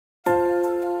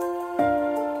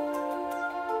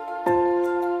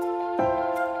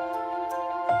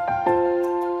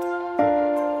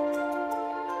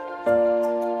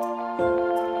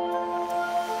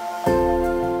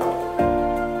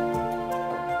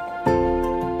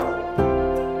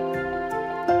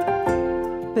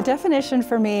The definition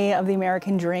for me of the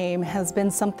American dream has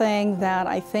been something that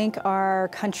I think our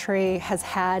country has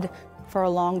had for a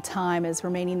long time, is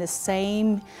remaining the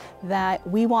same, that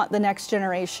we want the next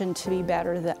generation to be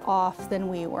better off than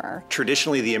we were.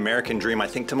 Traditionally, the American dream, I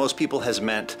think to most people, has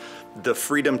meant the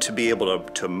freedom to be able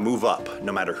to move up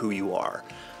no matter who you are.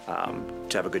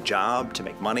 To have a good job, to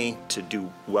make money, to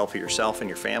do well for yourself and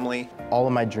your family. All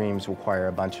of my dreams require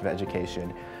a bunch of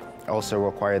education, also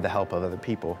require the help of other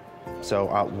people. So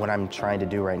what I'm trying to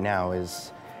do right now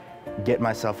is get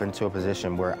myself into a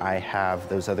position where I have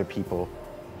those other people,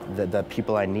 the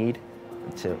people I need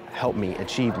to help me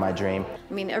achieve my dream.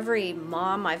 I mean, every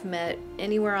mom I've met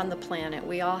anywhere on the planet,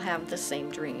 we all have the same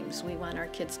dreams. We want our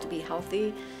kids to be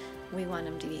healthy. We want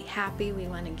them to be happy. We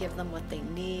want to give them what they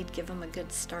need, give them a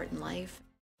good start in life.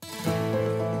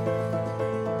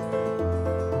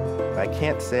 I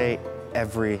can't say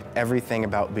everything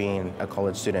about being a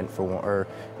college student or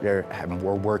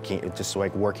working, just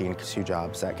like working 2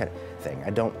 jobs, that kind of thing. I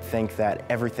don't think that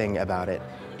everything about it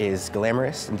is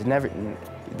glamorous. And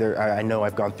I know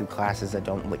I've gone through classes I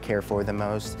don't care for the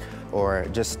most, or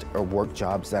work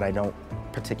jobs that I don't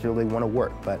particularly want to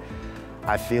work, but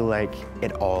I feel like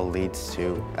it all leads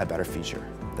to a better future.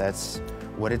 That's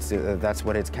what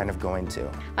it's kind of going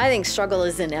to. I think struggle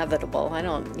is inevitable. I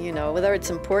don't, whether it's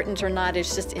important or not,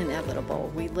 it's just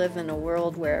inevitable. We live in a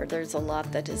world where there's a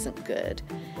lot that isn't good,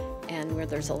 and where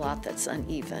there's a lot that's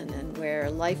uneven, and where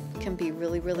life can be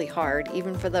really, really hard.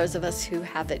 Even for those of us who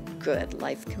have it good,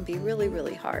 life can be really,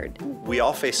 really hard. We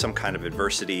all face some kind of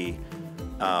adversity.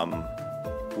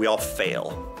 We all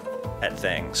fail at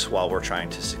things while we're trying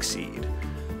to succeed.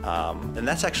 And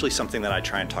that's actually something that I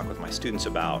try and talk with my students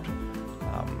about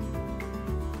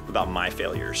my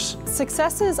failures.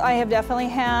 Successes I have definitely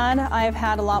had. I have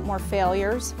had a lot more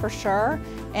failures, for sure.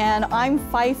 And I'm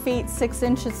 5 feet 6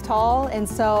 inches tall, and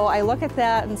so I look at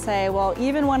that and say, well,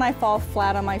 even when I fall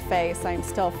flat on my face, I'm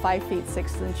still 5 feet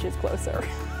 6 inches closer.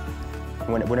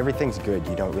 When everything's good,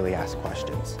 you don't really ask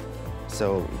questions.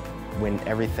 So when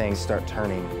everything starts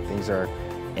turning, things are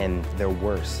and they're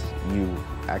worse,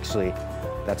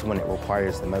 that's when it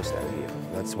requires the most out of you.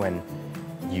 That's when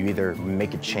you either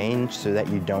make a change so that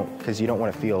because you don't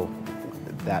want to feel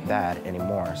that bad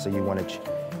anymore. So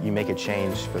you make a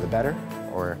change for the better,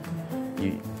 or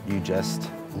you just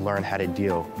learn how to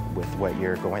deal with what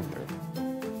you're going through.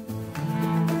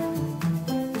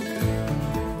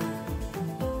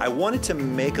 I wanted to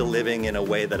make a living in a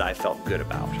way that I felt good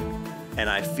about, and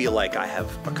I feel like I have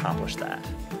accomplished that.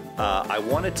 I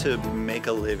wanted to make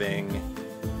a living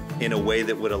in a way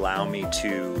that would allow me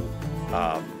to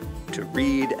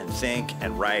read and think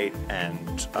and write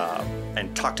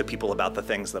and talk to people about the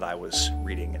things that I was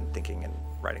reading and thinking and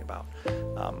writing about.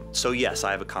 So yes,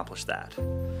 I have accomplished that.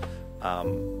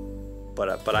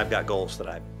 But I've got goals that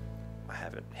I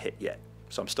haven't hit yet.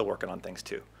 So I'm still working on things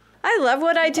too. I love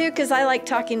what I do because I like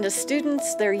talking to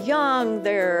students. They're young,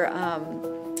 they're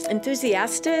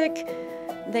enthusiastic,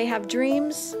 they have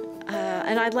dreams.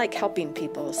 And I like helping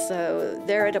people, so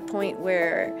they're at a point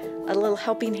where a little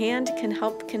helping hand can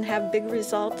have big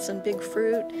results and big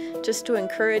fruit, just to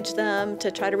encourage them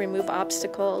to try to remove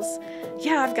obstacles.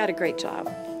 Yeah, I've got a great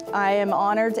job. I am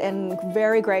honored and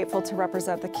very grateful to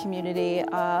represent the community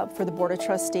for the Board of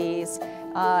Trustees,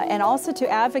 and also to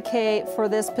advocate for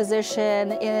this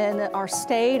position in our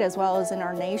state as well as in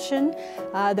our nation.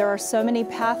 There are so many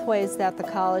pathways that the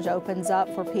college opens up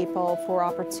for people, for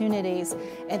opportunities,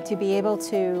 and to be able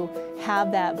to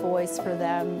have that voice for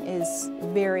them is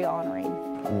very honoring.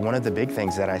 One of the big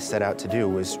things that I set out to do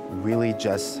was really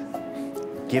just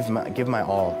give my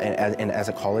all, and as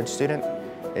a college student,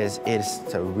 is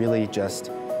to really just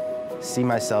see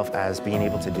myself as being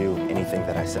able to do anything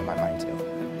that I set my mind to,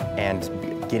 and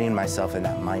getting myself in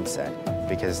that mindset,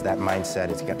 because that mindset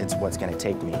it's what's going to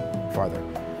take me farther.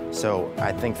 So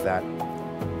I think that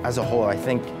as a whole, I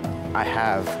think I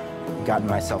have gotten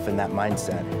myself in that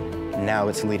mindset. Now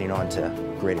it's leading on to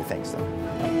greater things though.